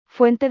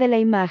Fuente de la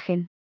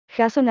imagen.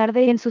 Jason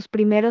Ardey en sus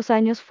primeros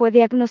años fue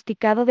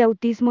diagnosticado de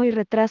autismo y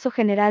retraso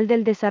general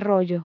del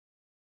desarrollo.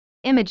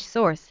 Image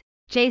source.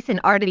 Jason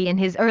Ardey. In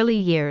his early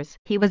years,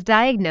 he was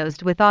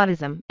diagnosed with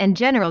autism and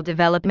general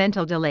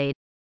developmental delay.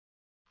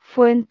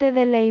 Fuente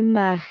de la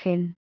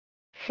imagen.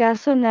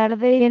 Jason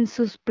Ardey en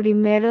sus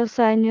primeros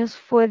años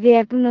fue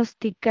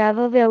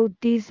diagnosticado de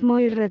autismo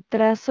y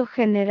retraso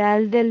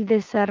general del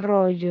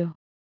desarrollo.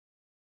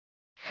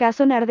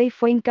 Jason Ardey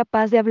fue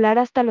incapaz de hablar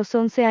hasta los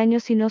 11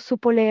 años y no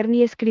supo leer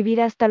ni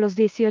escribir hasta los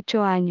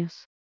 18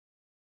 años.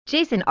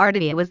 Jason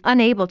Ardey was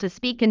unable to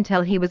speak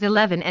until he was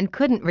 11 and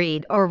couldn't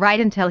read or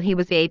write until he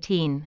was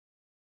 18.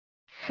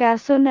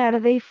 Jason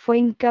Ardey fue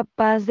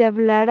incapaz de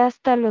hablar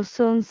hasta los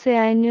 11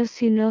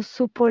 años y no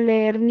supo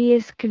leer ni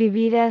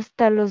escribir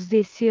hasta los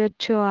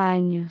 18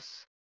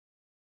 años.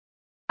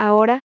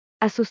 Ahora,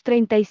 a sus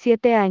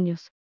 37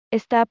 años,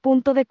 está a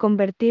punto de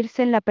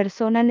convertirse en la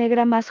persona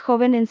negra más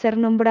joven en ser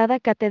nombrada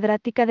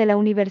catedrática de la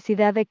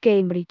Universidad de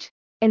Cambridge,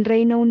 en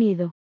Reino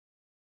Unido.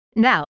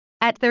 Now,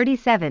 at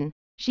 37,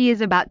 she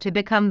is about to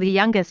become the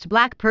youngest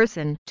black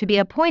person to be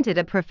appointed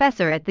a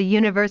professor at the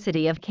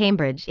University of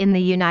Cambridge in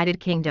the United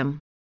Kingdom.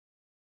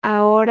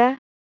 Ahora,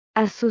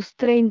 a sus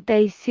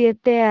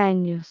 37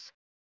 años,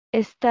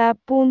 está a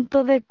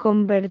punto de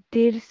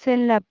convertirse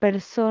en la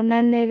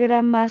persona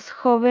negra más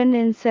joven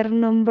en ser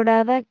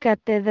nombrada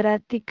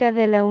catedrática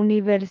de la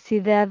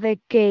Universidad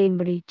de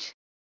Cambridge,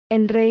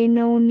 en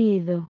Reino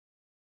Unido.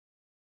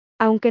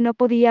 Aunque no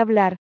podía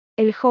hablar,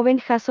 el joven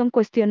Jason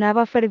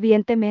cuestionaba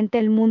fervientemente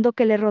el mundo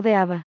que le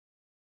rodeaba.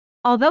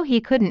 Although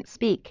he couldn't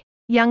speak,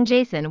 young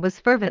Jason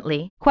was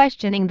fervently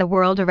questioning the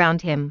world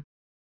around him.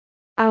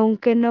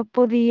 Aunque no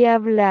podía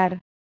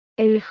hablar,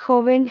 el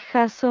joven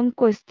Jason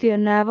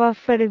cuestionaba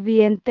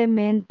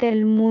fervientemente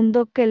el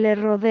mundo que le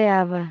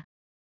rodeaba.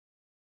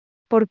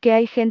 ¿Por qué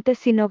hay gente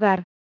sin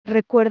hogar?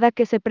 Recuerda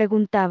que se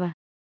preguntaba.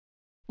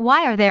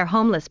 Why are there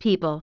homeless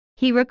people?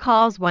 He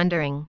recalls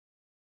wondering.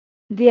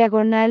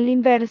 Diagonal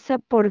inversa.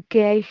 ¿Por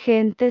qué hay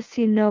gente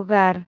sin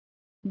hogar?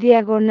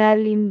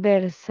 Diagonal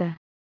inversa.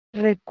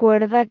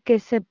 Recuerda que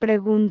se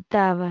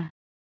preguntaba.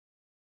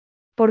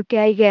 ¿Por qué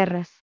hay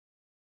guerras?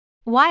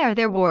 Why are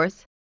there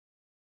wars?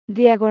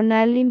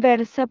 Diagonal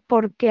inversa.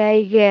 ¿Por qué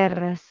hay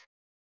guerras?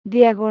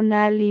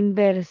 Diagonal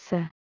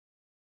inversa.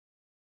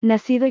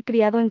 Nacido y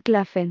criado en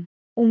Clapham,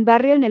 un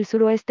barrio en el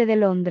suroeste de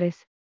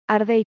Londres,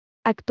 Ardey,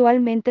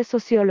 actualmente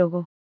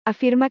sociólogo,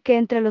 afirma que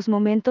entre los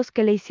momentos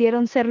que le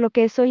hicieron ser lo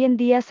que es hoy en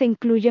día se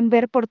incluyen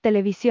ver por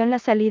televisión la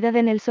salida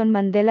de Nelson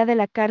Mandela de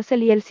la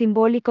cárcel y el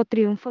simbólico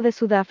triunfo de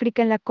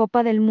Sudáfrica en la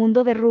Copa del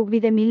Mundo de Rugby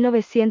de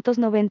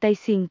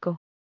 1995.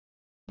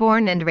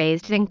 Born and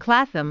raised in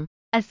Clapham,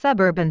 a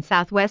suburb in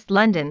southwest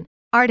London,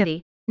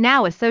 Ardey,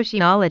 now a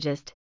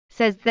sociologist,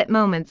 says that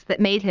moments that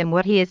made him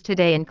what he is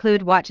today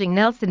include watching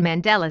Nelson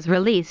Mandela's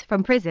release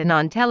from prison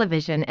on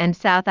television and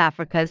South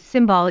Africa's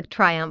symbolic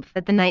triumph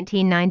at the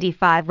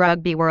 1995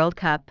 Rugby World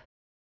Cup.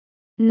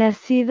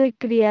 Nacido y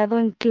criado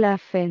en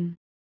Clapham,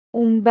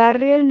 un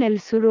barrio en el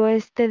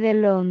suroeste de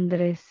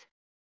Londres,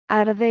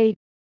 Ardey,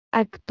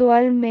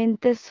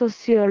 actualmente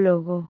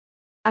sociólogo,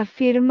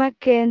 afirma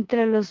que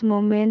entre los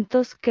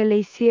momentos que le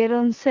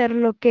hicieron ser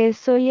lo que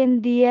es hoy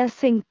en día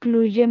se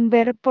incluyen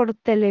ver por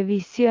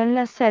televisión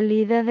la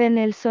salida de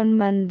Nelson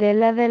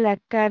Mandela de la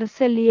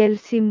cárcel y el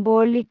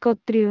simbólico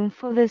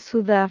triunfo de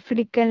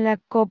Sudáfrica en la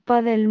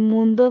Copa del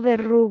Mundo de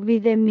Rugby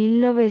de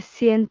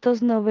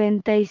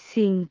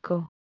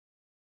 1995.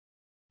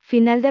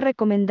 Final de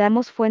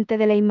recomendamos fuente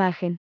de la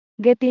imagen.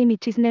 Getty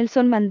Images.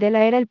 Nelson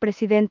Mandela era el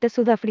presidente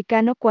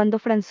sudafricano cuando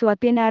François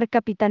Pienaar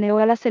capitaneó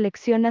a la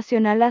selección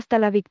nacional hasta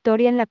la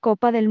victoria en la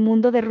Copa del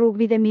Mundo de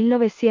Rugby de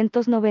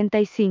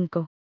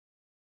 1995.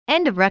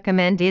 End of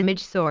recommend image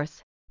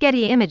source.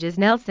 Getty Images.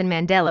 Nelson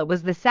Mandela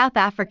was the South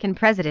African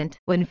president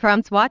when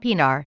François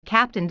Pienaar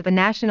captained the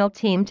national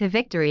team to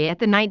victory at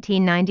the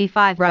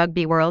 1995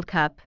 Rugby World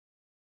Cup.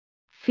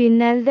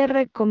 Final de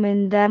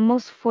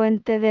recomendamos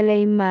fuente de la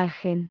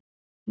imagen.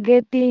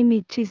 Getty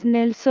Images.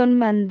 Nelson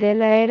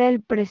Mandela era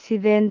el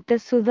presidente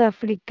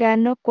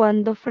sudafricano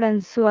cuando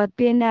François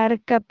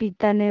Pienaar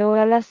capitaneó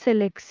a la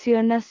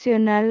selección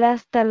nacional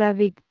hasta la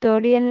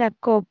victoria en la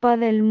Copa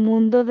del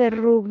Mundo de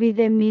Rugby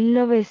de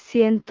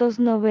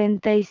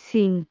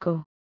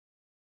 1995.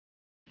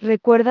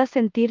 Recuerda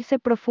sentirse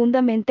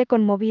profundamente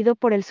conmovido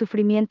por el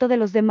sufrimiento de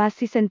los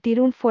demás y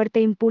sentir un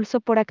fuerte impulso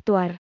por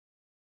actuar.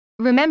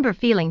 Remember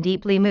feeling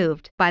deeply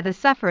moved by the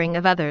suffering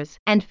of others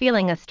and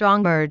feeling a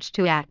strong urge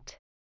to act.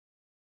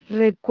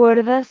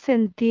 Recuerda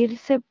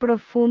sentirse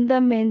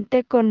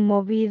profundamente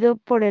conmovido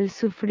por el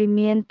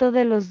sufrimiento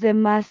de los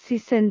demás y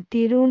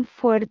sentir un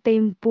fuerte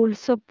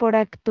impulso por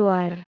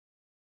actuar.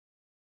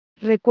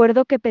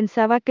 Recuerdo que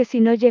pensaba que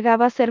si no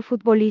llegaba a ser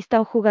futbolista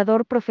o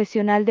jugador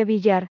profesional de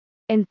billar,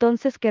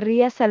 entonces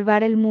querría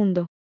salvar el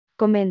mundo,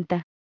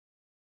 comenta.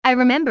 I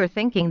remember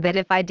thinking that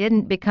if I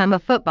didn't become a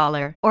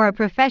footballer or a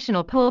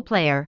professional pool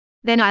player,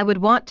 then I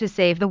would want to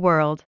save the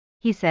world,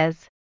 he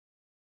says.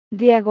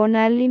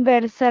 Diagonal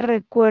inversa.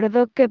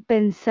 Recuerdo que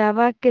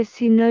pensaba que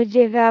si no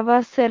llegaba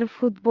a ser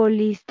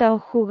futbolista o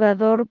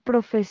jugador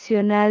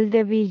profesional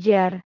de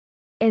billar,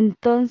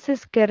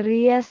 entonces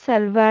querría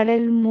salvar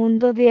el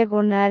mundo.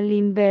 Diagonal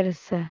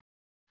inversa.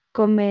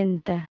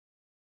 Comenta.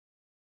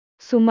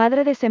 Su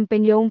madre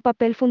desempeñó un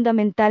papel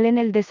fundamental en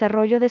el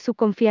desarrollo de su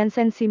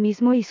confianza en sí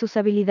mismo y sus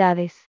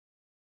habilidades.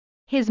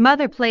 His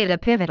mother played a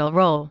pivotal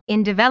role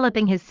in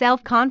developing his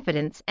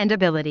self-confidence and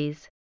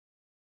abilities.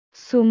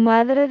 Su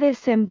madre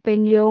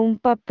desempeñó un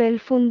papel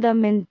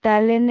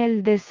fundamental en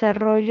el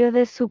desarrollo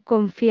de su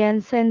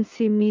confianza en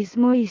sí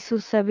mismo y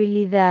sus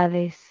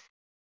habilidades.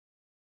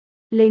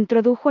 Le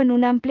introdujo en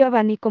un amplio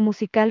abanico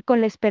musical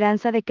con la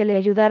esperanza de que le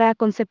ayudara a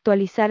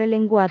conceptualizar el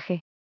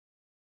lenguaje.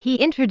 He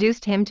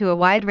introduced him to a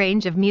wide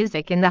range of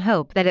music in the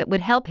hope that it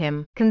would help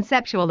him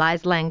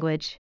conceptualize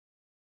language.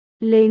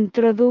 Le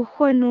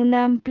introdujo en un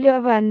amplio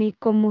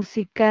abanico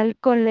musical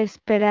con la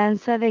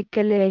esperanza de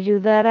que le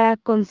ayudara a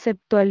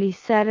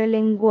conceptualizar el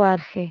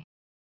lenguaje.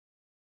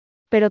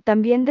 Pero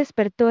también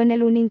despertó en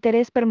él un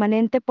interés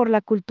permanente por la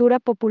cultura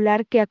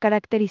popular que ha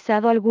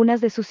caracterizado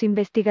algunas de sus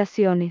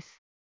investigaciones.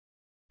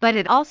 But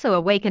it also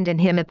awakened in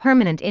him a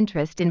permanent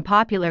interest in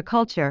popular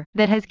culture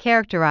that has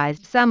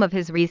characterized some of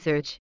his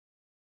research.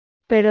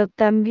 Pero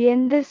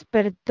también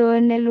despertó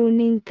en él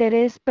un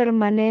interés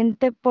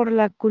permanente por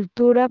la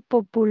cultura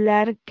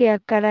popular que ha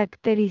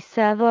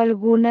caracterizado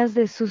algunas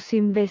de sus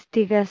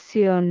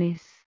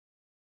investigaciones.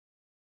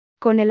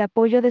 Con el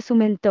apoyo de su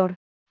mentor,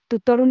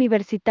 tutor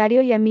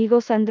universitario y amigo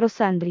Sandro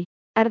Sandri,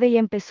 Ardei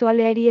empezó a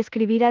leer y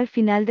escribir al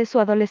final de su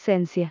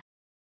adolescencia.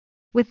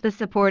 With the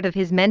support of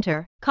his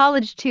mentor,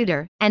 college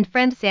tutor, and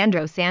friend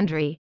Sandro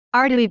Sandri,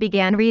 Ardui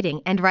began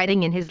reading and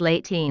writing in his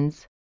late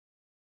teens.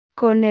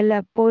 Con el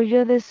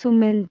apoyo de su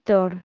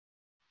mentor,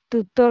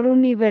 tutor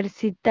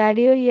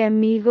universitario y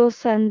amigo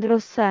Sandro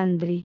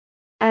Sandri,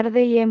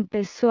 Ardei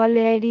empezó a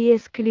leer y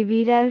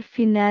escribir al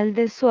final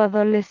de su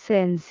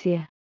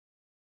adolescencia.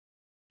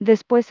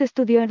 Después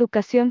estudió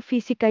educación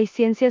física y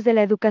ciencias de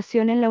la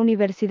educación en la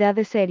Universidad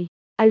de Surrey,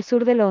 al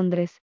sur de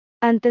Londres,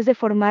 antes de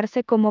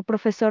formarse como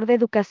profesor de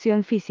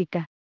educación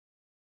física.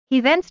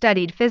 He then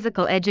studied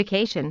physical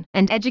education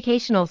and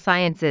educational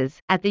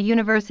sciences at the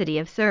University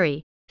of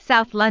Surrey,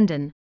 South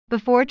London,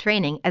 before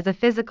training as a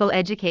physical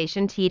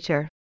education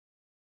teacher.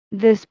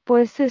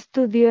 Después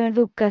estudió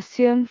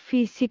educación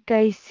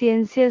física y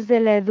ciencias de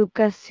la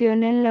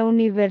educación en la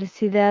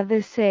Universidad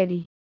de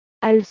Surrey,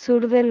 al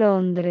sur de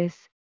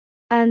Londres,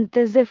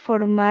 antes de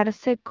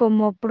formarse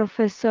como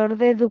profesor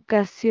de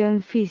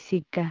educación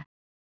física.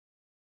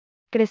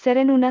 Crecer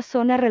en una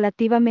zona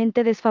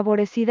relativamente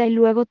desfavorecida y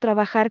luego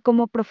trabajar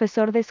como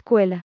profesor de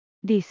escuela,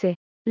 dice,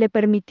 le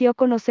permitió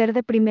conocer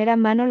de primera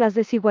mano las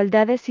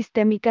desigualdades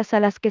sistémicas a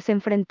las que se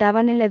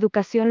enfrentaban en la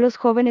educación los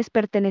jóvenes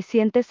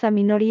pertenecientes a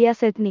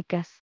minorías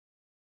étnicas.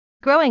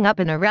 Growing up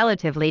in a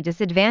relatively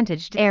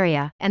disadvantaged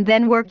area and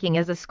then working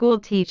as a school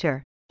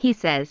teacher, he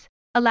says,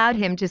 allowed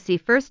him to see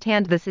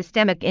firsthand the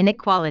systemic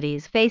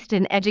inequalities faced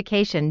in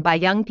education by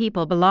young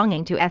people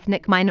belonging to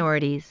ethnic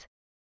minorities.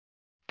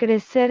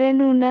 Crecer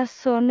en una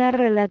zona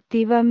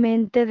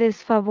relativamente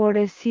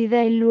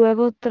desfavorecida y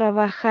luego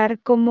trabajar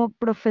como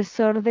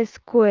profesor de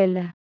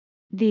escuela,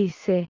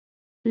 dice,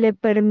 le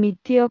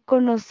permitió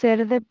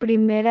conocer de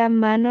primera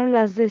mano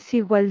las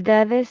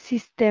desigualdades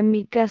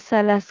sistémicas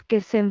a las que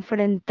se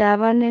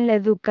enfrentaban en la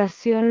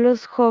educación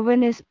los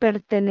jóvenes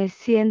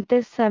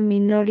pertenecientes a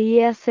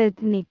minorías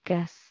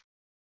étnicas.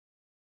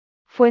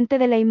 Fuente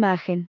de la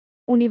imagen.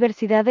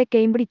 Universidad de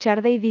Cambridge.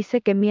 Ardei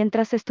dice que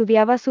mientras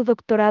estudiaba su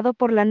doctorado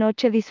por la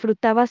noche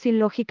disfrutaba sin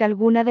lógica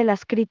alguna de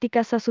las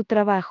críticas a su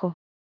trabajo.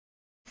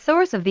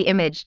 Source of the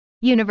image,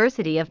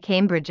 University of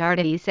Cambridge.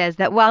 Ardei says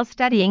that while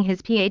studying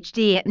his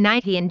PhD at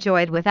night he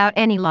enjoyed without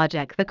any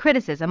logic the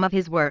criticism of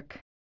his work.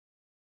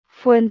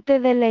 Fuente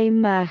de la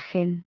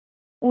imagen.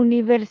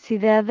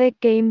 Universidad de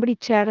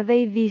Cambridge.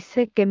 Ardei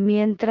dice que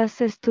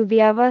mientras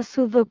estudiaba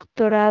su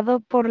doctorado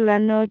por la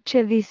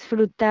noche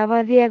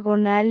disfrutaba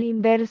diagonal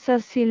inversa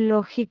sin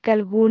lógica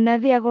alguna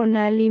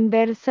diagonal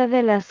inversa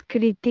de las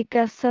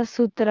críticas a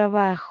su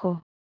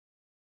trabajo.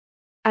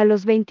 A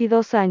los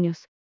 22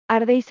 años,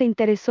 Ardei se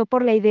interesó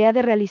por la idea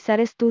de realizar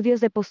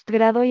estudios de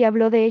posgrado y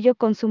habló de ello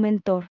con su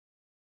mentor.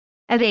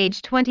 At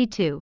age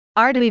 22,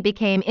 Ardui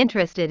became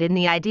interested in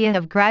the idea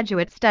of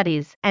graduate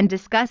studies and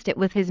discussed it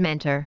with his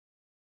mentor.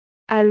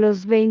 A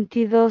los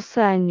 22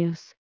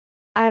 años,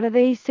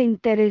 Ardei se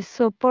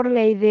interesó por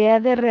la idea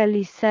de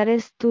realizar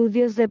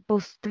estudios de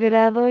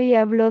posgrado y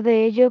habló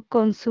de ello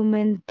con su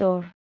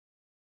mentor.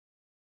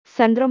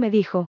 Sandro me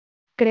dijo,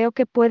 creo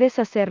que puedes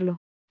hacerlo,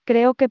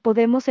 creo que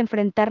podemos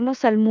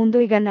enfrentarnos al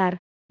mundo y ganar,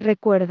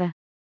 recuerda.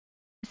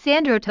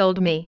 Sandro told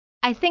me,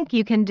 I think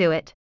you can do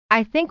it.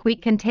 I think we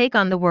can take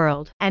on the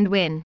world and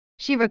win,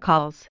 she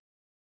recalls.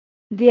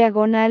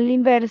 Diagonal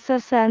inversa.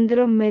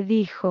 Sandro me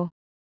dijo,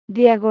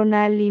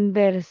 diagonal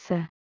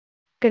inversa.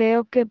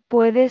 Creo que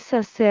puedes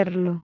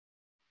hacerlo.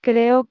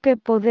 Creo que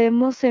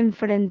podemos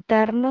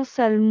enfrentarnos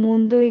al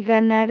mundo y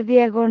ganar.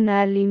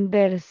 Diagonal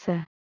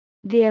inversa.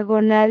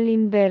 Diagonal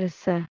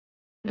inversa.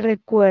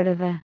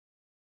 Recuerda.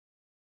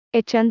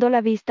 Echando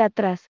la vista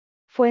atrás,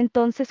 fue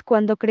entonces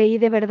cuando creí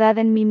de verdad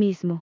en mí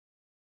mismo.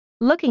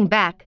 Looking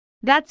back,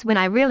 that's when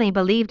I really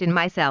believed in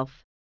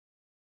myself.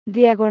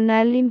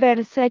 Diagonal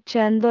inversa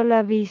echando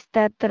la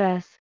vista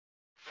atrás.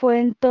 Fue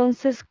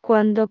entonces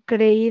cuando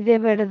creí de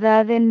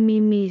verdad en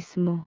mí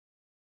mismo.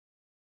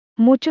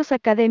 Muchos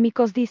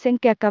académicos dicen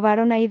que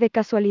acabaron ahí de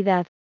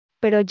casualidad,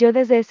 pero yo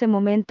desde ese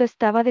momento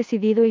estaba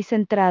decidido y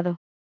centrado.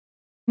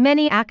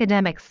 Many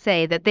academics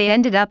say that they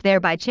ended up there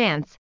by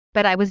chance,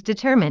 but I was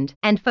determined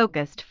and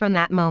focused from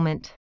that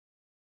moment.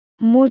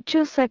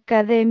 Muchos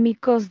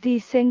académicos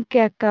dicen que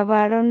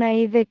acabaron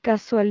ahí de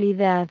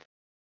casualidad,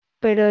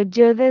 pero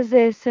yo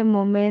desde ese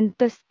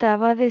momento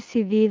estaba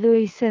decidido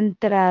y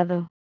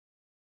centrado.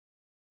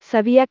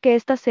 Sabía que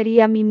esta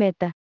sería mi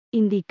meta,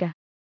 indica.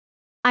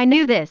 I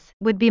knew this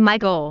would be my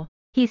goal,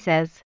 he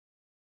says.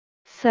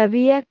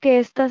 Sabía que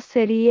esta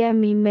sería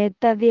mi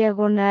meta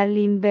diagonal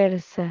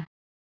inversa,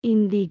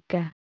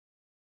 indica.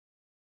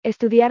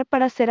 Estudiar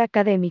para ser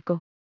académico,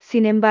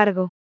 sin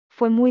embargo,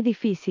 fue muy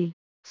difícil,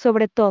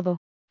 sobre todo,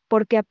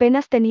 porque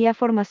apenas tenía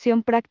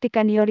formación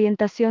práctica ni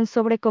orientación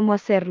sobre cómo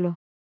hacerlo.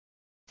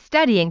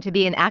 Studying to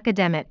be an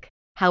academic,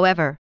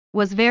 however,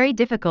 was very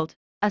difficult,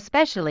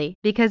 especially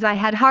because I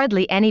had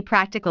hardly any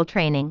practical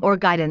training or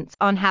guidance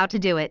on how to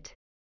do it.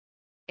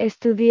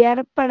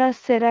 Estudiar para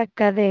ser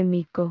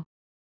académico,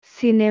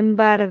 sin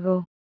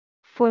embargo,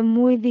 fue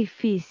muy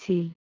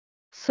difícil,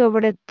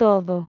 sobre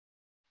todo,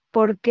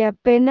 porque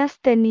apenas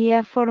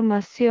tenía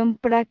formación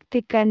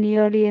práctica ni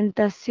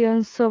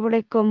orientación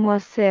sobre cómo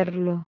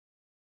hacerlo.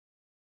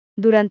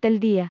 Durante el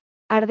día,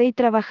 Ardey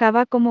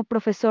trabajaba como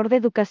profesor de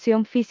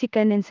educación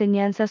física en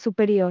enseñanza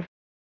superior.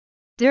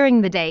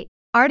 During the day,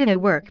 Ardita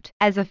worked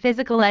as a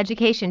physical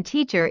education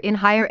teacher in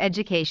higher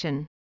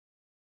education.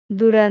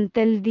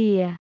 Durante el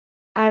día,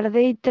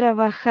 Ardey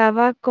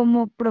trabajaba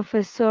como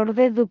profesor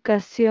de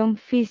educación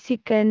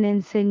física en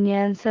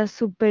enseñanza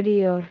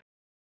superior.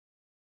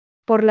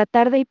 Por la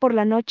tarde y por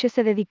la noche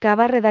se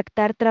dedicaba a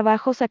redactar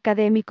trabajos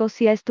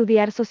académicos y a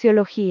estudiar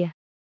sociología.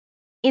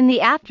 In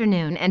the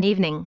afternoon and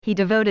evening, he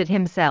devoted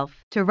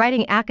himself to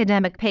writing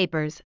academic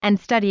papers and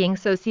studying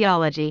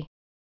sociology.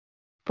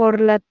 Por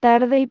la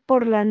tarde y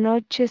por la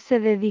noche se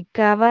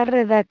dedicaba a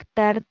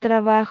redactar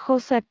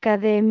trabajos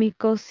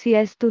académicos y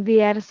a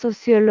estudiar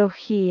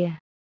sociología.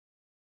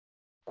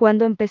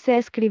 Cuando empecé a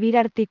escribir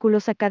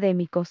artículos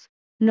académicos,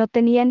 no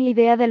tenía ni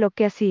idea de lo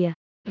que hacía,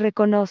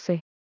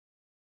 reconoce.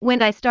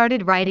 When I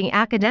started writing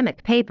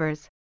academic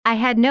papers, I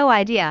had no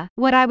idea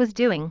what I was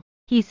doing,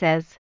 he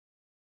says.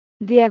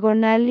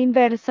 Diagonal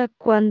inversa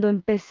cuando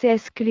empecé a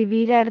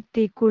escribir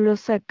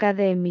artículos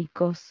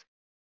académicos.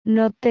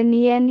 No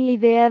tenía ni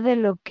idea de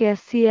lo que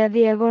hacía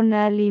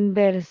diagonal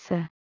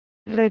inversa.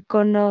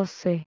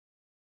 Reconoce.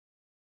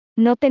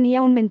 No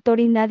tenía un mentor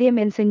y nadie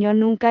me enseñó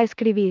nunca a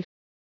escribir.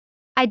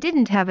 I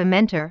didn't have a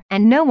mentor,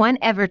 and no one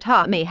ever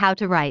taught me how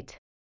to write.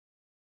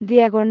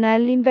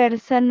 Diagonal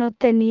inversa no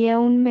tenía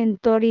un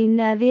mentor y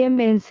nadie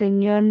me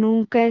enseñó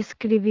nunca a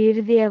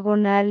escribir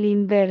diagonal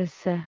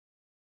inversa.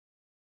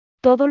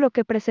 Todo lo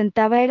que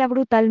presentaba era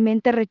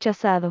brutalmente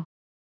rechazado.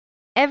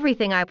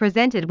 Everything I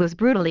presented was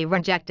brutally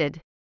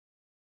rejected.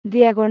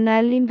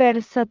 Diagonal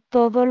inversa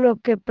todo lo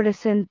que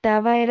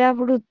presentaba era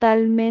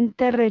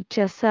brutalmente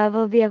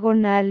rechazado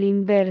diagonal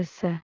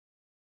inversa.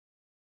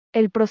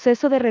 El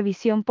proceso de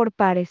revisión por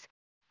pares,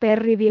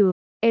 peer review,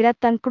 era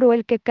tan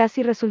cruel que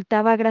casi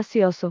resultaba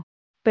gracioso,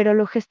 pero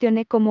lo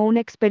gestioné como una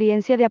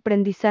experiencia de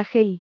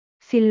aprendizaje y,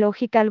 sin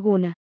lógica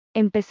alguna,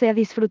 empecé a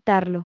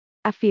disfrutarlo,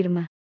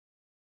 afirma.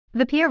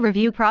 The peer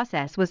review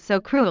process was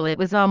so cruel it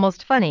was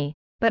almost funny,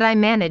 but I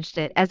managed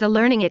it as a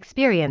learning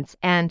experience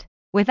and,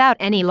 without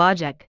any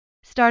logic,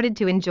 started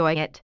to enjoy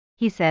it,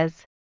 he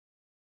says.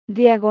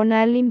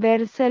 Diagonal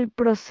inversa el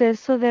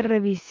proceso de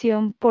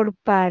revisión por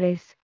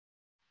pares,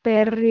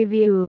 peer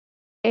review,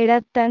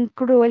 era tan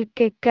cruel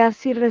que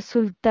casi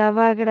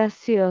resultaba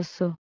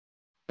gracioso,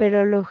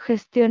 pero lo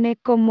gestioné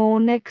como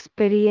una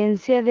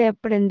experiencia de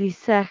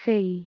aprendizaje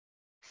y,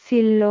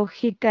 sin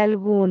lógica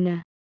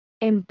alguna,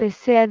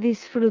 empecé a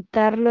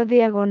disfrutarlo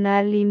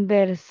diagonal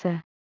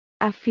inversa,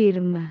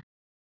 afirma.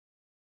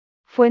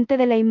 Fuente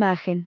de la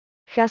imagen.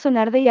 Jason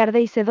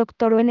Ardey se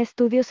doctoró en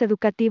estudios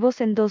educativos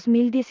en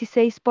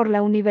 2016 por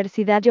la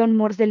Universidad John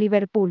Moores de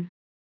Liverpool.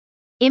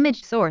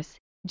 Image source.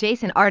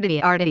 Jason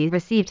Arditi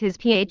received his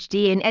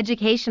PhD in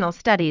Educational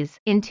Studies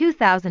in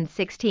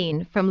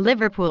 2016 from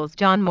Liverpool's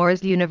John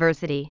Moores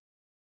University.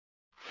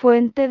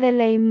 Fuente de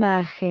la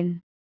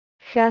imagen.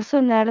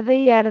 Jason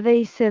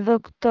Ardey se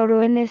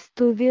doctoró en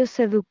estudios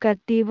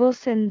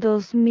educativos en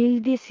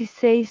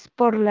 2016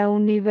 por la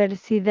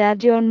Universidad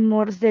John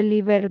Moores de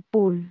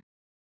Liverpool.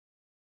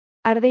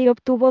 Ardey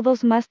obtuvo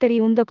 2 máster y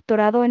un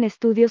doctorado en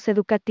estudios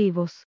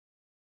educativos.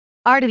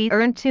 Arditi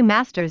earned 2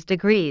 master's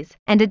degrees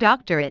and a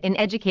doctorate in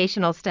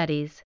educational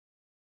studies.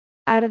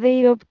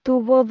 Ardey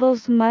obtuvo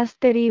 2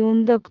 máster y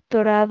un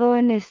doctorado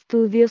en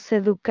estudios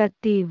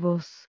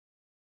educativos.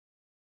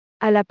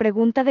 A la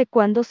pregunta de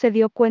cuándo se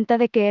dio cuenta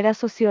de que era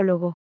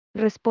sociólogo,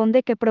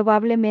 responde que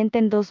probablemente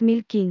en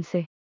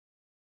 2015.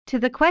 To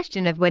the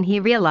question of when he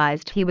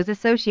realized he was a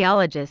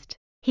sociologist,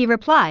 he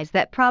replies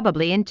that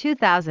probably in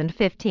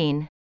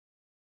 2015.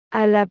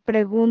 A la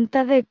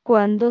pregunta de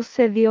cuándo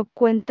se dio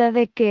cuenta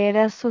de que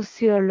era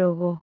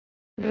sociólogo,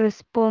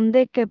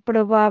 responde que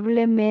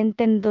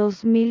probablemente en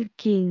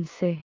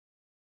 2015.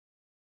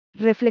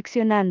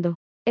 Reflexionando,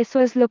 eso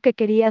es lo que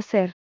quería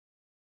hacer.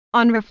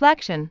 On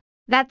reflection,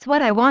 that's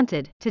what I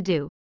wanted to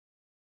do.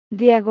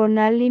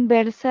 Diagonal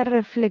inversa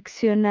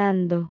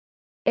reflexionando.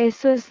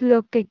 Eso es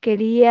lo que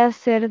quería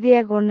hacer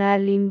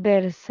diagonal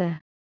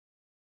inversa.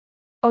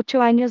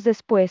 8 años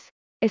después,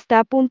 está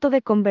a punto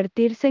de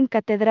convertirse en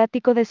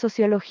catedrático de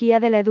Sociología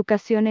de la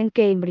Educación en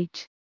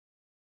Cambridge.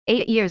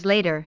 8 years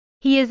later,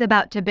 he is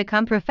about to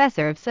become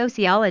professor of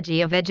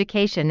sociology of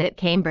education at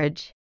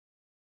Cambridge.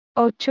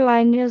 8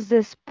 años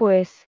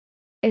después,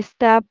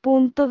 está a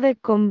punto de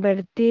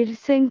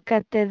convertirse en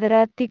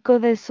catedrático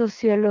de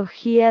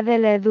Sociología de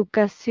la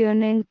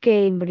Educación en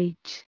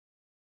Cambridge.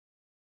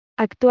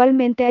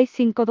 Actualmente hay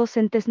 5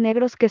 docentes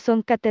negros que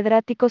son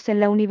catedráticos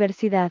en la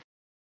universidad.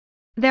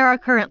 There are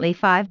currently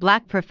 5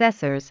 black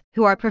professors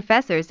who are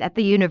professors at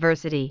the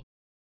university.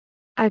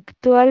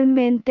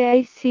 Actualmente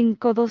hay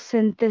 5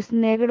 docentes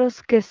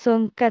negros que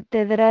son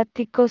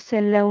catedráticos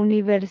en la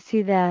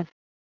universidad.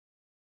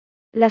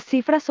 Las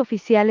cifras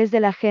oficiales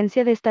de la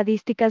Agencia de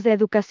Estadísticas de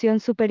Educación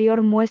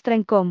Superior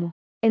muestran cómo,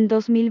 en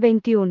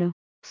 2021,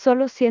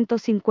 solo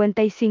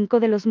 155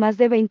 de los más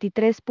de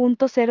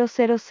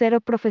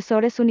 23.000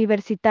 profesores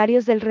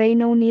universitarios del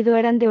Reino Unido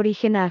eran de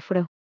origen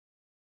afro.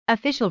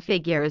 Official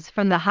figures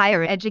from the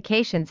Higher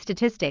Education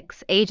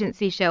Statistics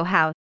Agency show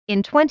how,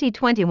 in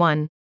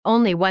 2021,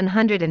 only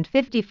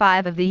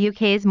 155 of the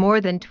UK's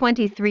more than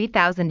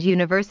 23,000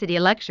 university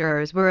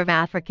lecturers were of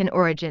African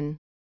origin.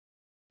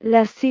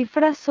 Las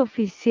cifras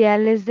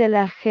oficiales de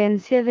la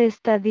Agencia de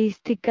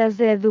Estadísticas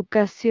de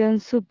Educación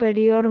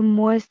Superior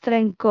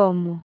muestran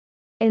cómo,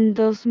 en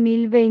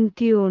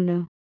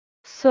 2021,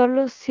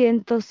 solo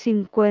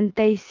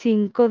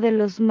 155 de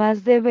los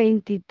más de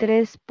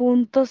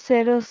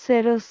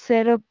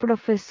 23.000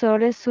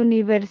 profesores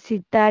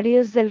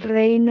universitarios del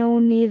Reino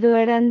Unido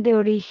eran de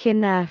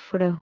origen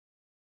afro.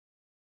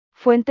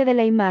 Fuente de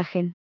la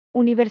imagen.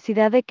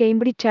 Universidad de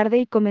Cambridge.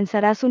 Ardey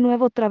comenzará su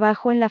nuevo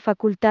trabajo en la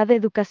Facultad de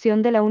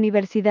Educación de la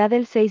Universidad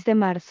el 6 de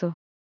marzo.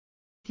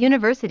 The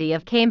University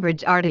of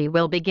Cambridge. Ardey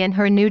will begin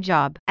her new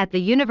job at the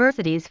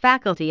university's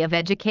Faculty of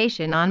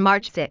Education on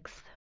March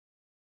 6.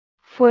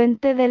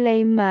 Fuente de la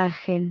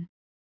imagen.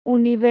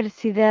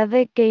 Universidad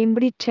de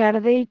Cambridge.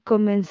 Ardey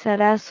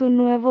comenzará su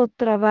nuevo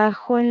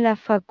trabajo en la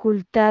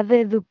Facultad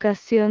de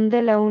Educación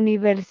de la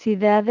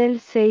Universidad el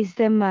 6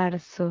 de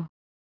marzo.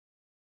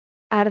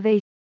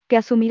 Ardey, que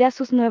asumirá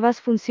sus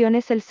nuevas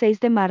funciones el 6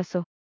 de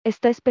marzo,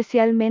 está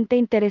especialmente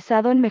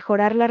interesado en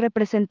mejorar la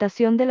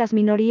representación de las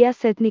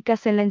minorías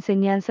étnicas en la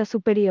enseñanza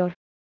superior.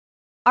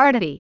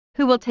 Ardey,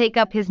 who will take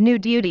up his new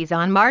duties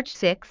on March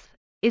 6,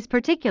 is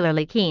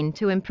particularly keen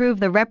to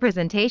improve the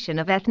representation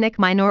of ethnic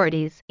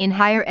minorities in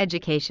higher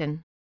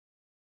education.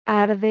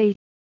 Ardey,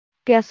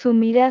 que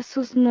asumirá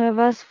sus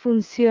nuevas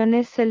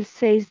funciones el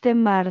 6 de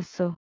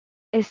marzo,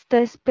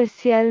 está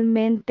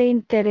especialmente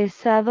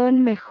interesado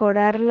en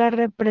mejorar la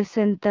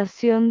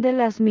representación de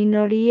las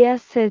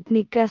minorías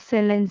étnicas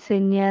en la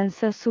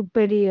enseñanza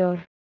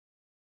superior.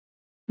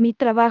 Mi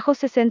trabajo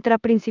se centra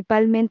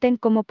principalmente en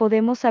cómo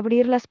podemos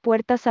abrir las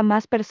puertas a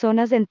más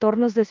personas de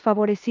entornos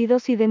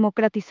desfavorecidos y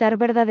democratizar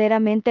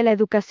verdaderamente la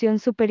educación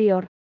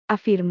superior,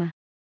 afirma.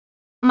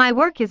 My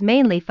work is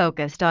mainly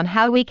focused on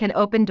how we can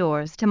open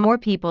doors to more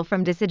people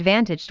from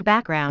disadvantaged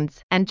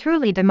backgrounds and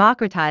truly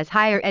democratize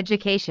higher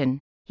education,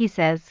 he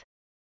says.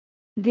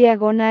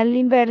 Diagonal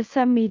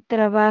inversa. Mi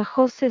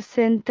trabajo se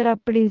centra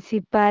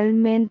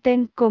principalmente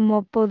en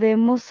cómo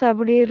podemos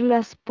abrir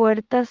las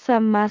puertas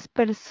a más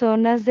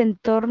personas de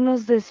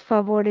entornos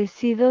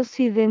desfavorecidos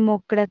y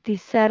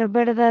democratizar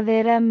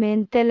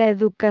verdaderamente la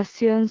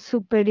educación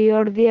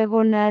superior.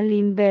 Diagonal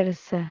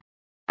inversa,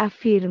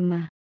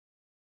 afirma.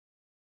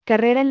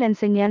 Carrera en la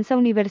enseñanza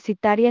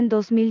universitaria. En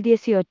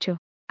 2018,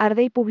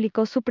 Ardey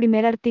publicó su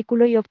primer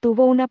artículo y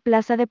obtuvo una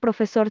plaza de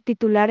profesor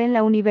titular en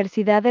la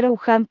Universidad de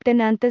Roehampton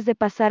antes de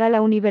pasar a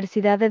la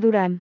Universidad de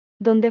Durham,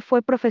 donde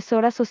fue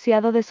profesor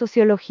asociado de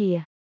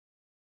sociología.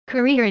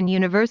 Career in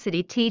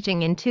university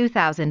teaching. In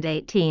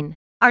 2018,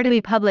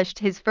 Ardey published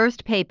his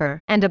first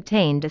paper and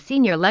obtained a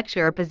senior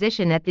lecturer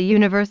position at the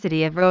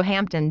University of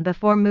Roehampton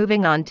before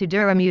moving on to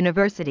Durham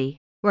University,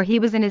 where he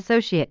was an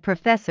associate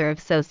professor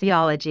of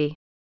sociology.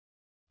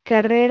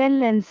 Carrera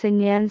en la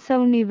enseñanza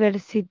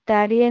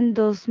universitaria. En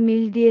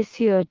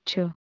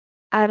 2018,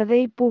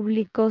 Ardey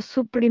publicó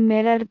su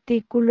primer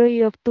artículo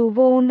y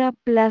obtuvo una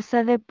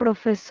plaza de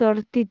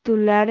profesor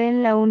titular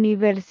en la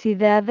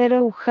Universidad de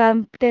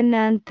Roehampton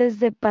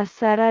antes de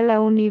pasar a la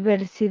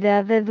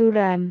Universidad de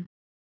Durham,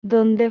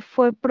 donde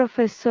fue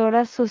profesor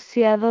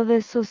asociado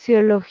de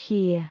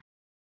sociología.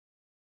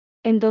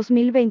 En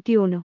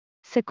 2021,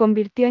 se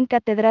convirtió en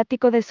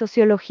catedrático de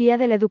Sociología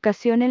de la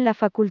Educación en la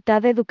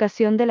Facultad de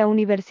Educación de la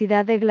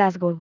Universidad de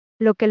Glasgow,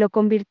 lo que lo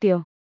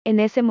convirtió, en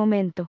ese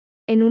momento,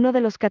 en uno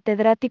de los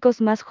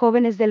catedráticos más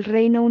jóvenes del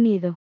Reino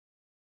Unido.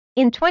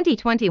 In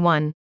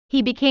 2021,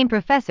 he became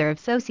Professor of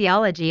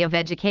Sociology of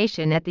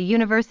Education at the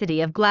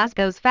University of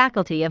Glasgow's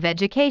Faculty of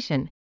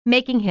Education,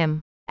 making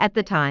him, at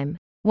the time,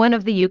 one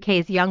of the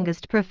UK's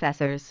youngest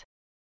professors.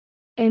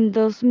 En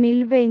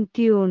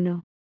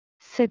 2021,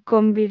 se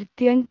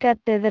convirtió en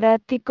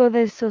catedrático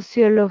de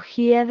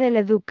Sociología de la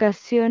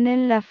Educación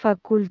en la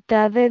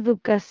Facultad de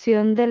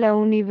Educación de la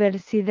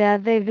Universidad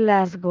de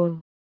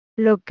Glasgow,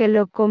 lo que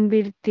lo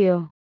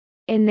convirtió,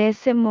 en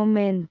ese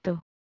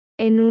momento,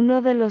 en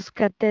uno de los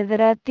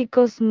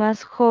catedráticos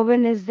más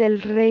jóvenes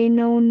del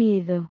Reino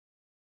Unido.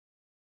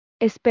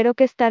 Espero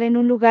que estar en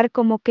un lugar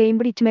como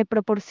Cambridge me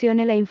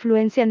proporcione la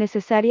influencia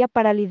necesaria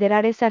para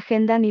liderar esa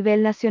agenda a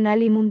nivel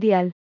nacional y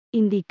mundial,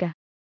 indica.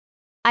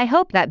 I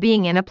hope that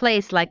being in a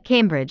place like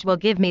Cambridge will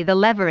give me the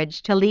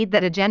leverage to lead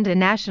that agenda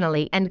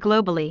nationally and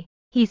globally,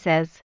 he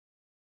says.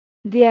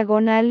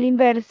 Diagonal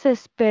inversa.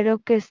 Espero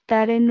que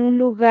estar en un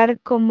lugar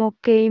como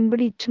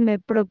Cambridge me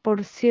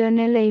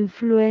proporcione la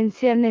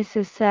influencia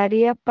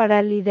necesaria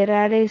para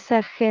liderar esa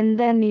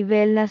agenda a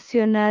nivel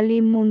nacional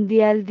y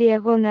mundial.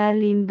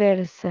 Diagonal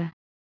inversa,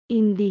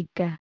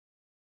 indica.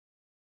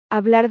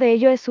 Hablar de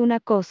ello es una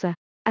cosa,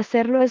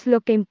 hacerlo es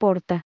lo que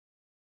importa.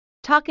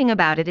 Talking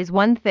about it is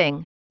one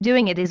thing,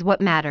 doing it is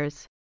what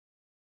matters.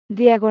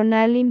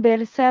 Diagonal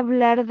inversa.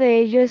 Hablar de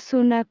ello es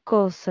una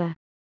cosa,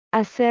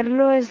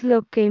 hacerlo es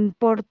lo que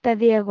importa.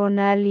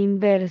 Diagonal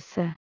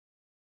inversa.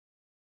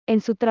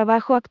 En su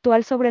trabajo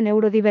actual sobre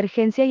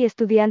neurodivergencia y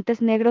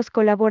estudiantes negros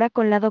colabora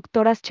con la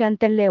doctora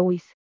Chantal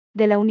Lewis,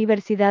 de la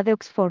Universidad de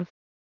Oxford.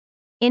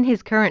 In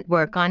his current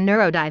work on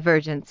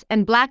neurodivergence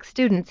and black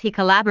students, he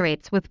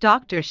collaborates with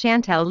Dr.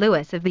 Chantal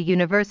Lewis of the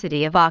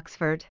University of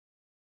Oxford.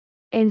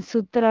 En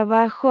su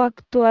trabajo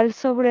actual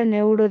sobre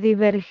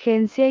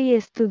neurodivergencia y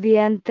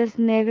estudiantes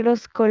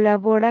negros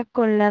colabora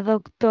con la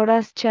doctora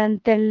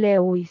Chantal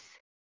Lewis,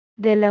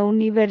 de la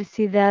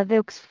Universidad de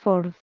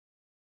Oxford.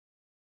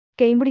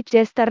 Cambridge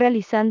ya está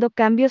realizando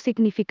cambios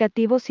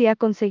significativos y ha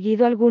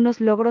conseguido algunos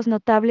logros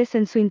notables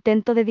en su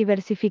intento de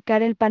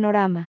diversificar el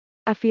panorama,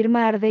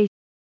 afirma Ardey.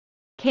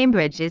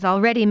 Cambridge is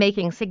already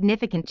making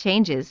significant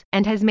changes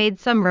and has made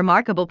some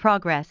remarkable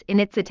progress in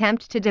its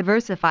attempt to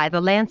diversify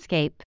the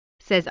landscape,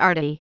 says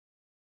Ardey.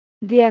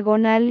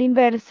 Diagonal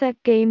inversa.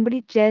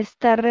 Cambridge ya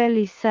está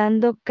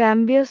realizando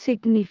cambios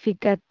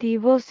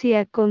significativos y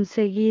ha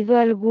conseguido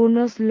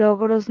algunos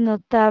logros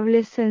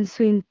notables en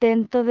su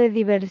intento de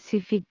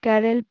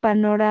diversificar el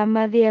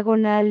panorama.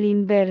 Diagonal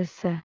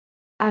inversa,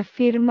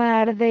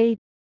 afirma Ardey.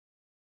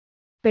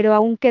 Pero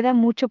aún queda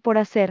mucho por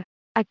hacer,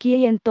 aquí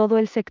y en todo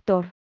el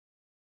sector.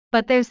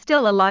 But there's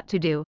still a lot to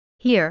do,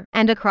 here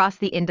and across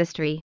the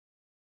industry.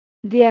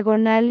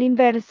 Diagonal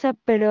inversa.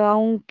 Pero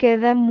aún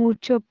queda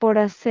mucho por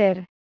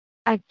hacer,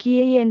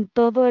 aquí y en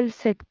todo el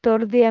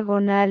sector.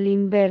 Diagonal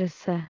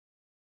inversa.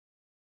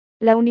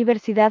 La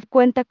universidad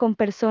cuenta con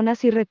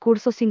personas y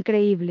recursos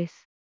increíbles.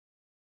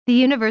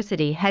 The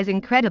university has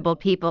incredible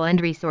people and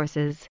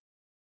resources.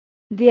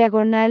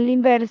 Diagonal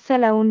inversa.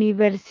 La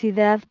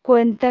universidad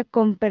cuenta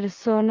con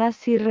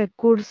personas y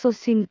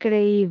recursos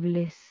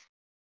increíbles.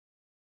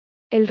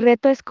 El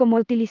reto es cómo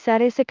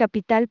utilizar ese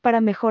capital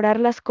para mejorar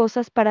las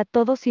cosas para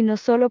todos y no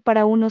solo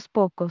para unos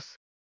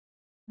pocos.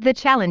 The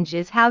challenge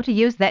is how to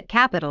use that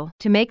capital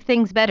to make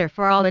things better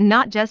for all and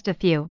not just a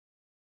few.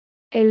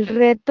 El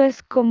reto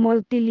es cómo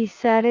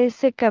utilizar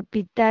ese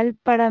capital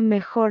para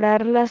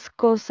mejorar las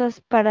cosas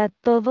para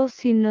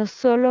todos y no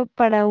solo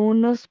para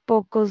unos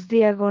pocos.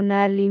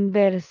 Diagonal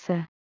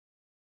inversa.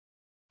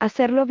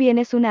 Hacerlo bien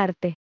es un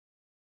arte.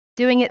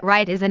 Doing it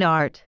right is an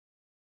art.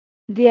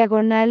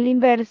 Diagonal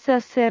inversa.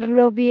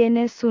 Hacerlo bien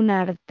es un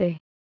arte.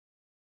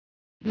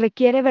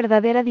 Requiere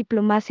verdadera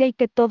diplomacia y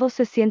que todos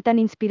se sientan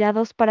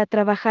inspirados para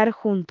trabajar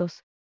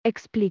juntos,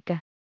 explica.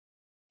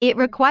 It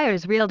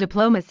requires real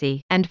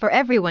diplomacy and for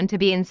everyone to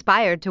be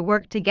inspired to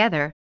work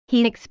together,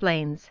 he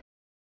explains.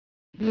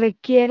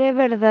 Requiere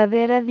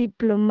verdadera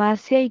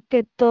diplomacia y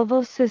que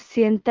todos se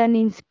sientan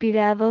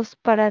inspirados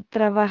para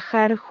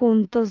trabajar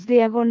juntos.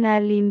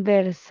 Diagonal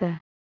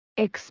inversa,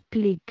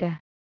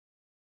 explica.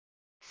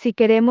 Si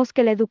queremos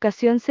que la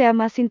educación sea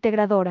más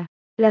integradora,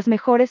 las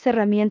mejores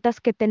herramientas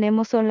que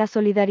tenemos son la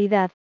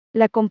solidaridad,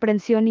 la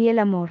comprensión y el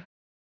amor.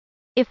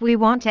 If we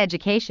want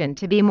education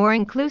to be more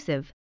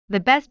inclusive, the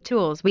best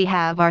tools we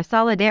have are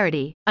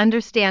solidarity,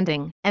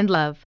 understanding, and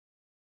love.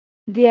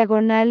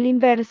 Diagonal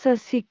inversa.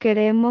 Si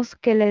queremos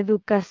que la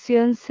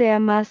educación sea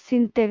más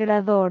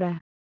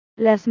integradora,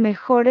 las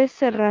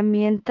mejores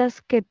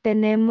herramientas que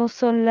tenemos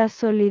son la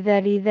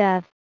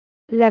solidaridad,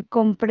 la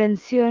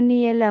comprensión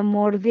y el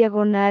amor.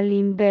 Diagonal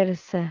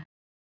inversa.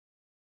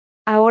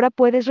 Ahora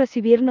puedes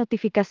recibir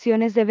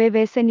notificaciones de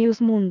BBC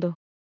News Mundo.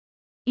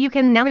 You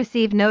can now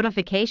receive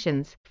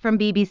notifications from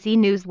BBC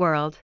News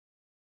World.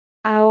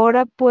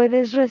 Ahora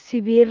puedes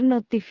recibir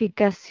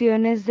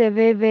notificaciones de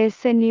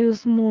BBC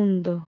News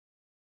Mundo.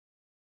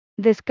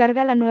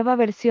 Descarga la nueva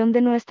versión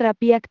de nuestra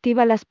API y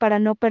actívalas para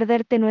no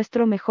perderte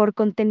nuestro mejor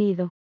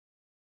contenido.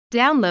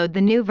 Download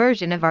the new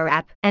version of our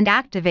app and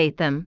activate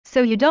them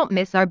so you don't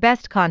miss our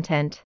best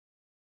content.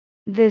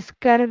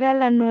 Descarga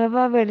la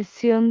nueva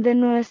versión de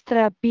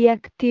nuestra app y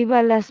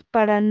actívalas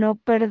para no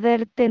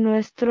perderte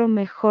nuestro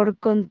mejor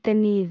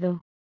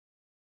contenido.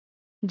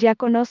 ¿Ya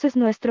conoces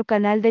nuestro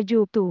canal de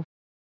YouTube?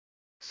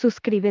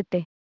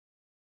 Suscríbete.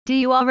 Do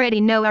you already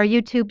know our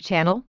YouTube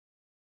channel?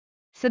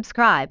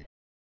 Subscribe.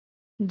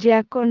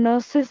 ¿Ya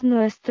conoces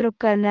nuestro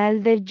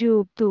canal de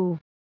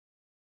YouTube?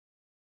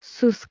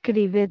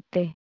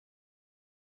 Suscríbete.